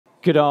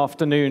Good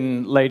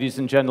afternoon, ladies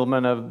and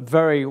gentlemen. A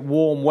very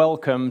warm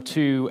welcome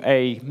to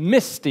a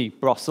misty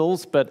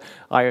Brussels, but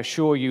I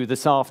assure you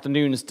this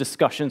afternoon's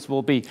discussions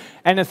will be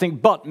anything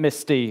but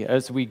misty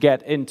as we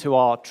get into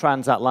our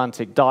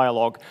transatlantic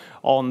dialogue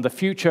on the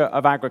future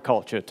of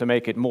agriculture to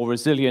make it more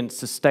resilient,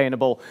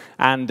 sustainable,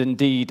 and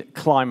indeed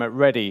climate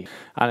ready.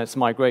 And it's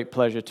my great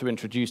pleasure to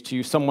introduce to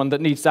you someone that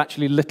needs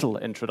actually little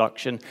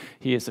introduction.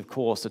 He is, of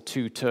course, a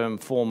two-term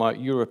former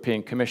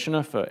European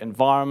Commissioner for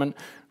Environment,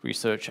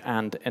 Research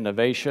and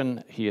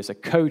Innovation. He is a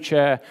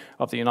co-chair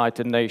of the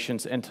United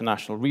Nations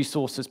International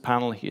Resources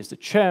Panel. He is the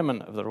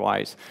chairman of the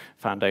RISE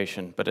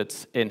Foundation, but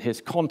it's in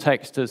his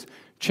context as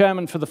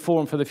chairman for the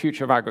Forum for the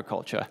Future of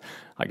Agriculture.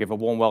 I give a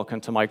warm welcome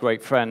to my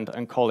great friend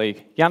and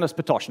colleague, Janez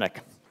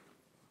Potočnik.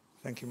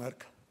 Thank you,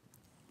 Mark.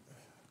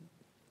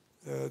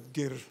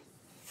 Dear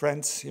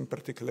friends, in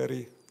particular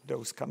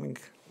those coming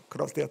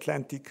across the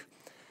Atlantic,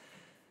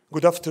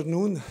 good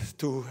afternoon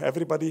to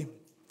everybody.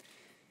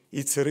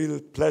 It's a real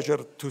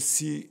pleasure to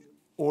see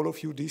all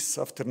of you this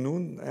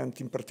afternoon, and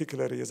in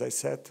particular, as I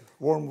said,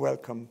 warm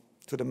welcome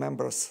to the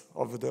members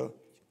of the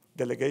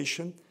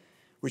delegation,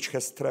 which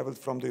has traveled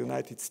from the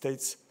United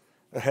States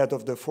ahead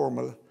of the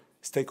formal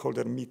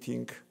stakeholder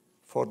meeting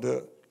for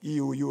the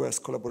EU-US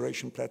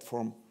collaboration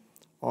platform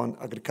on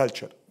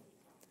agriculture.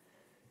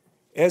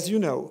 As you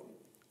know,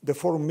 the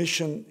forum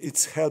mission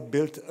is help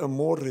build a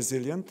more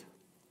resilient,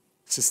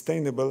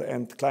 sustainable,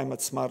 and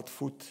climate-smart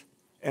food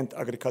and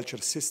agriculture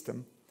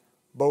system,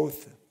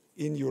 both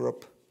in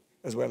Europe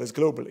as well as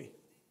globally.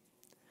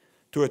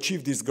 To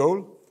achieve this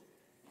goal,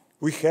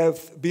 we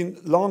have been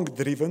long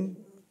driven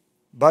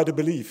by the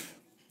belief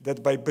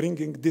that by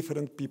bringing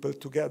different people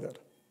together,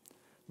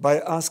 by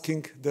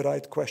asking the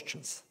right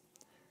questions,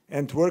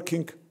 and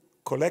working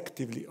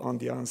collectively on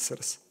the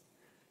answers,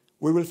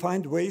 we will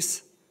find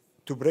ways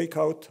to break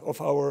out of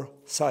our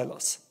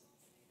silos,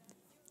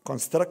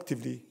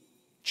 constructively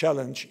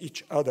challenge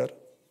each other,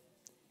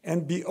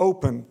 and be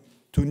open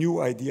to new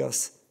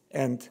ideas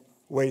and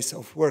ways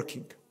of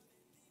working,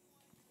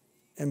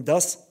 and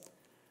thus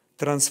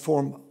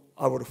transform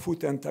our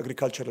food and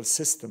agricultural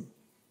system.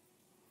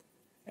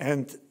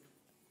 And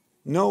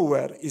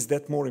nowhere is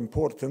that more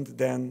important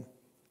than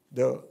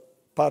the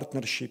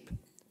partnership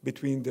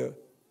between the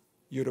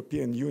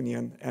European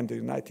Union and the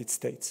United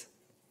States.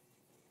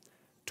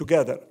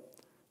 Together,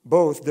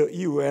 both the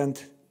EU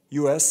and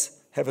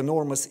US have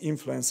enormous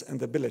influence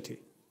and ability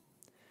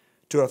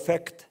to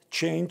affect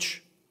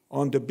change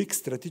on the big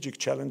strategic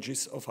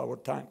challenges of our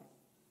time.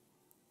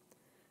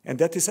 And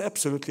that is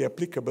absolutely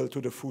applicable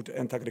to the food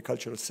and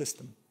agricultural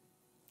system.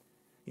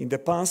 In the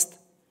past,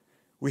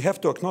 we have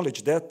to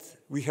acknowledge that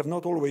we have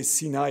not always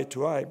seen eye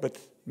to eye, but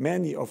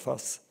many of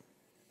us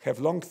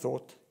have long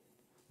thought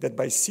that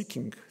by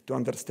seeking to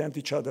understand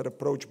each other's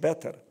approach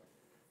better,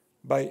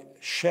 by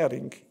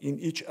sharing in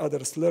each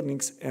other's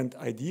learnings and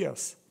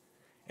ideas,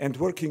 and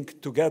working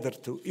together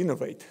to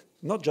innovate,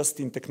 not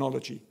just in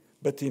technology,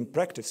 but in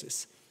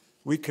practices,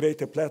 we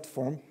create a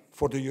platform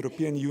for the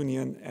European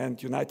Union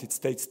and United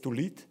States to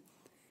lead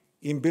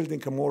in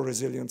building a more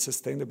resilient,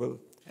 sustainable,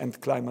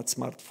 and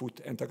climate-smart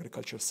food and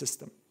agriculture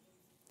system.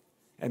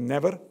 And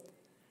never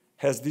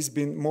has this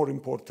been more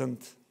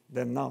important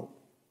than now.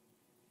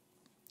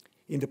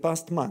 In the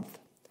past month,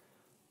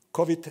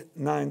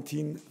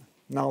 COVID-19,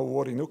 now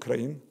war in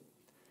Ukraine,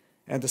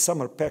 and the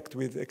summer packed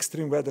with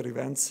extreme weather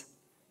events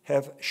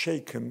have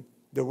shaken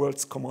the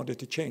world's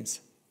commodity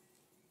chains.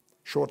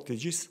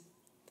 Shortages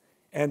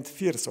and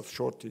fears of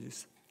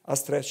shortages are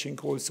stretching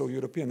also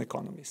European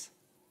economies.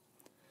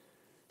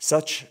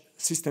 Such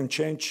system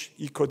change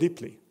echo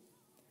deeply.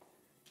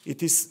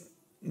 It is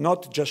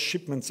not just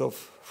shipments of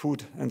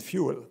food and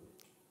fuel,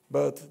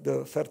 but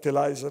the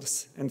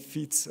fertilizers and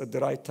feeds at the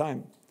right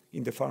time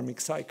in the farming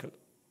cycle,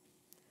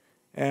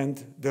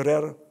 and the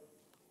rare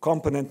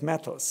component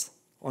metals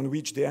on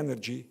which the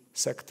energy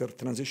sector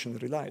transition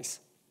relies.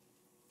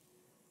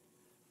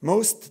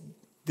 Most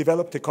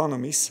developed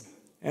economies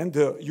and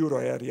the euro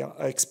area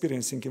are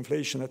experiencing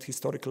inflation at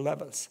historical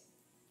levels.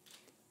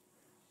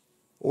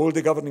 All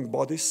the governing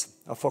bodies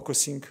are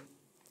focusing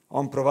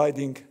on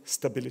providing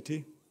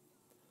stability,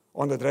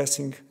 on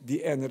addressing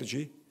the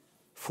energy,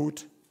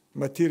 food,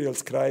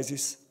 materials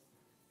crisis,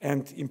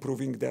 and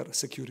improving their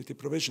security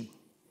provision.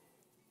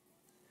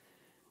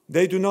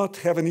 They do not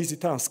have an easy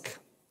task,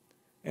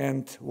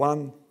 and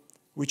one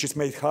which is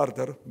made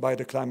harder by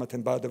the climate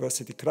and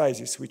biodiversity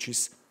crisis, which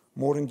is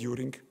more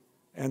enduring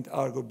and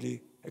arguably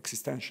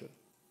existential.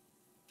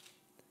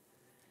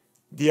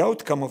 The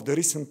outcome of the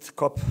recent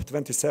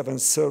COP27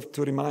 served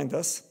to remind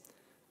us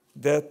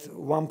that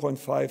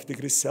 1.5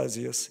 degrees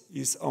Celsius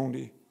is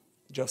only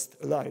just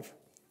alive,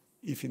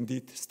 if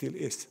indeed still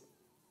is.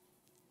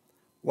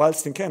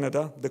 Whilst in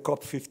Canada, the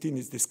COP15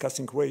 is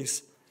discussing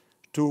ways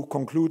to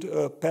conclude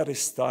a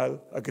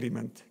Paris-style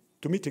agreement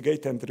to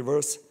mitigate and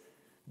reverse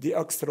the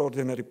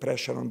extraordinary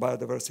pressure on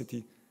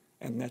biodiversity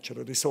and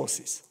natural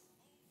resources.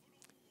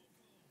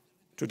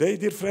 Today,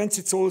 dear friends,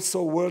 it's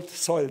also World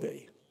Soil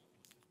Day,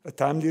 a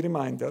timely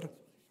reminder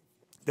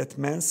that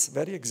man's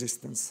very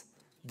existence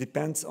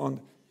depends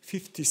on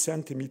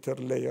 50-centimeter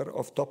layer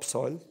of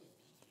topsoil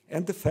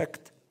and the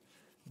fact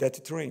that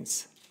it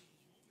rains.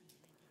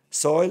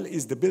 Soil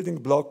is the building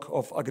block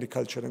of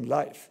agriculture and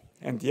life,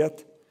 and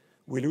yet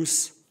we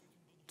lose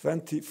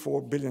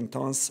 24 billion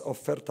tons of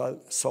fertile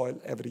soil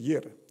every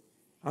year,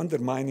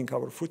 undermining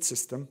our food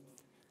system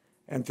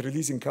and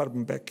releasing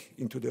carbon back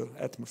into the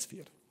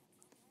atmosphere.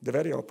 The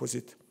very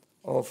opposite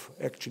of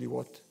actually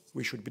what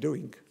we should be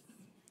doing.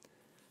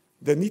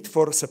 The need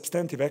for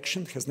substantive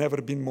action has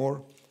never been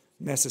more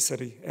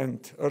necessary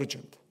and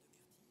urgent.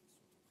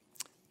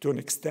 To an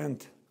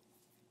extent,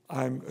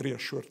 I'm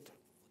reassured.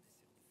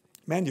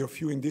 Many of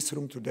you in this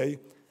room today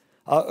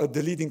are at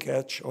the leading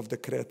edge of the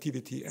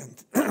creativity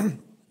and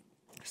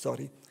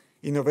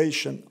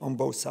innovation on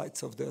both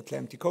sides of the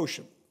Atlantic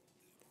Ocean.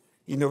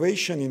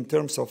 Innovation in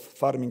terms of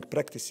farming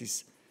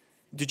practices,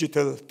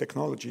 digital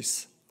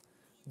technologies,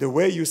 the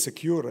way you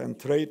secure and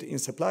trade in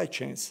supply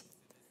chains,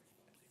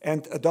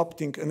 and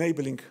adopting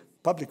enabling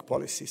public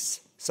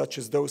policies, such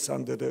as those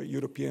under the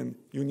European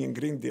Union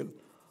Green Deal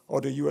or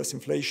the US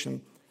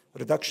Inflation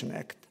Reduction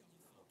Act,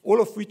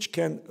 all of which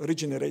can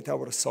regenerate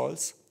our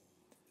soils,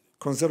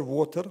 conserve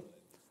water,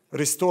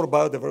 restore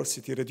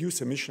biodiversity,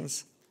 reduce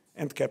emissions,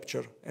 and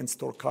capture and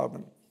store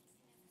carbon.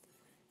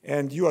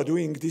 And you are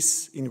doing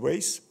this in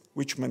ways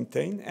which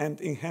maintain and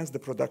enhance the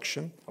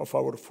production of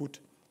our food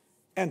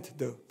and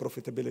the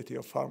profitability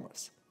of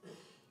farmers.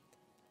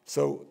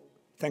 So,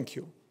 thank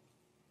you.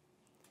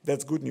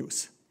 That's good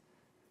news.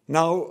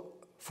 Now,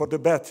 for the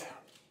bad,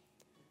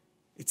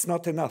 it's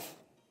not enough.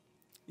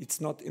 It's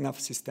not enough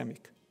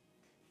systemic.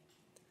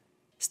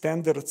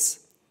 Standards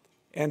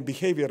and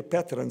behavior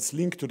patterns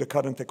linked to the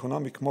current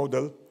economic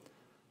model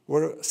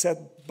were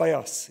set by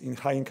us in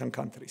high-income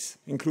countries,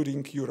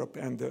 including Europe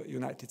and the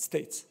United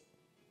States.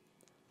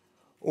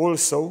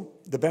 Also,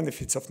 the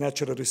benefits of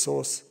natural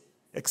resource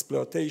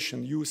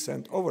exploitation, use,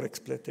 and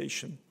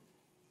overexploitation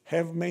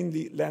have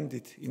mainly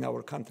landed in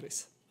our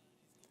countries.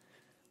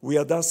 We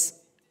are thus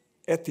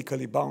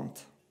ethically bound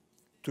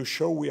to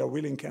show we are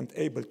willing and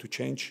able to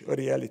change a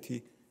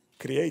reality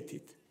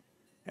created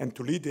and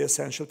to lead the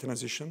essential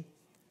transition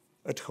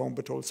at home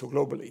but also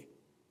globally.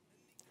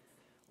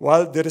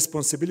 While the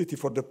responsibility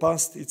for the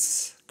past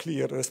is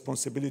clear,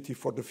 responsibility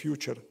for the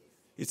future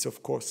is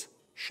of course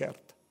shared.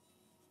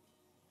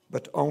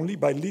 But only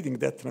by leading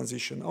that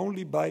transition,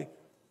 only by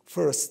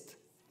first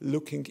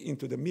looking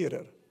into the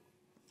mirror,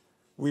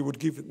 we would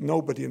give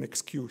nobody an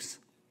excuse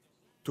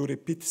to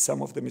repeat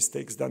some of the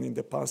mistakes done in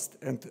the past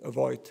and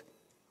avoid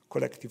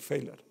collective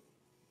failure.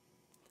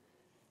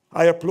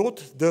 I applaud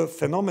the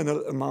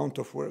phenomenal amount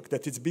of work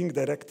that is being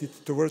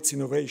directed towards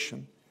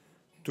innovation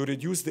to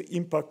reduce the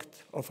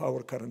impact of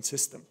our current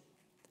system.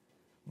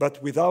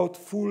 But without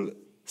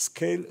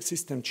full-scale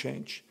system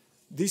change,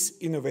 this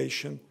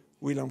innovation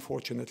will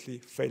unfortunately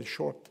fall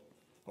short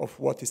of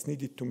what is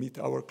needed to meet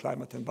our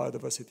climate and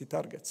biodiversity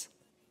targets.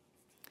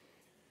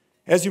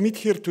 As you meet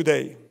here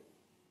today,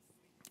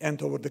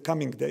 and over the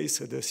coming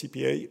days at the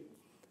CPA,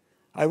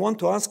 I want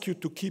to ask you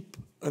to keep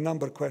a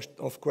number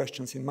of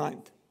questions in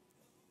mind.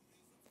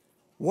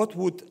 What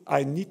would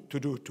I need to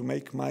do to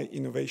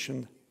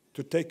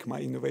take my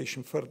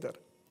innovation further,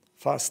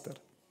 faster,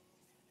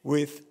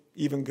 with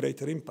even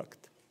greater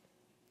impact?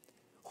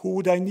 Who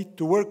would I need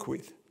to work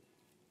with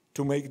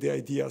to make the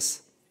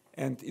ideas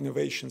and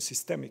innovation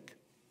systemic?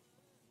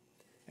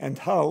 And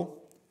how,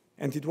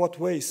 and in what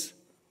ways,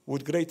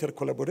 would greater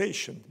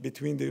collaboration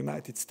between the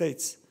United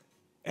States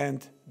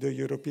and the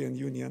European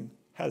Union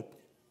help?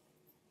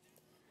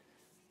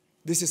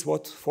 This is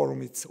what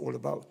Forum is all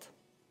about,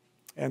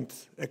 and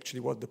actually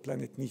what the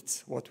planet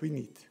needs, what we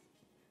need.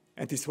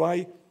 And it's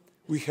why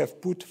we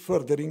have put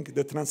furthering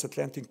the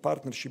transatlantic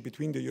partnership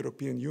between the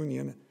European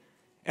Union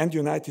and the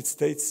United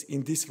States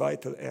in this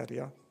vital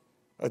area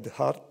at the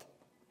heart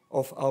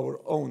of our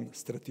own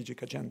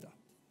strategic agenda.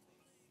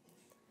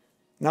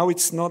 Now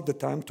it's not the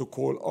time to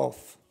call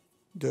off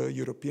the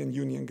European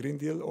Union Green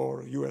Deal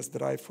or US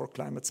drive for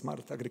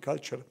climate-smart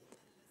agriculture,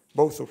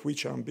 both of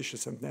which are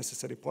ambitious and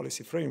necessary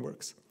policy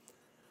frameworks.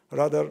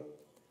 Rather,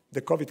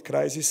 the COVID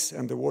crisis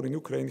and the war in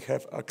Ukraine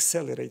have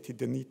accelerated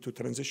the need to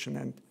transition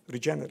and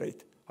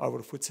regenerate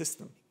our food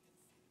system.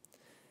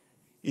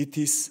 It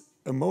is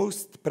a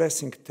most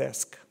pressing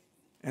task,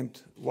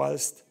 and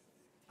whilst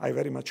I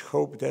very much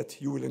hope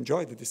that you will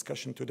enjoy the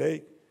discussion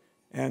today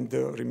and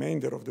the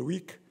remainder of the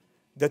week,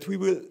 that we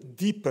will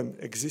deepen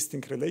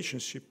existing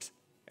relationships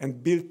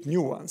and build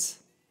new ones.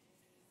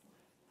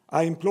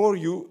 I implore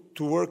you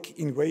to work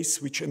in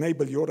ways which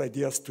enable your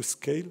ideas to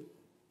scale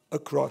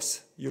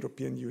across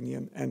European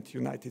Union and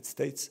United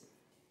States,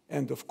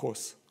 and of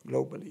course,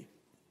 globally.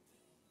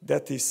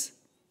 That is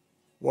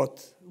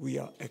what we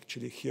are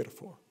actually here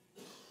for.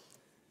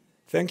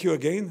 Thank you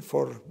again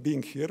for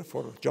being here,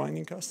 for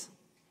joining us.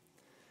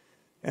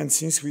 And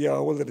since we are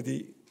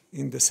already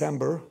in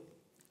December,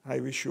 I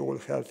wish you all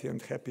healthy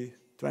and happy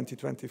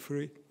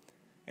 2023,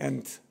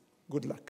 and good luck.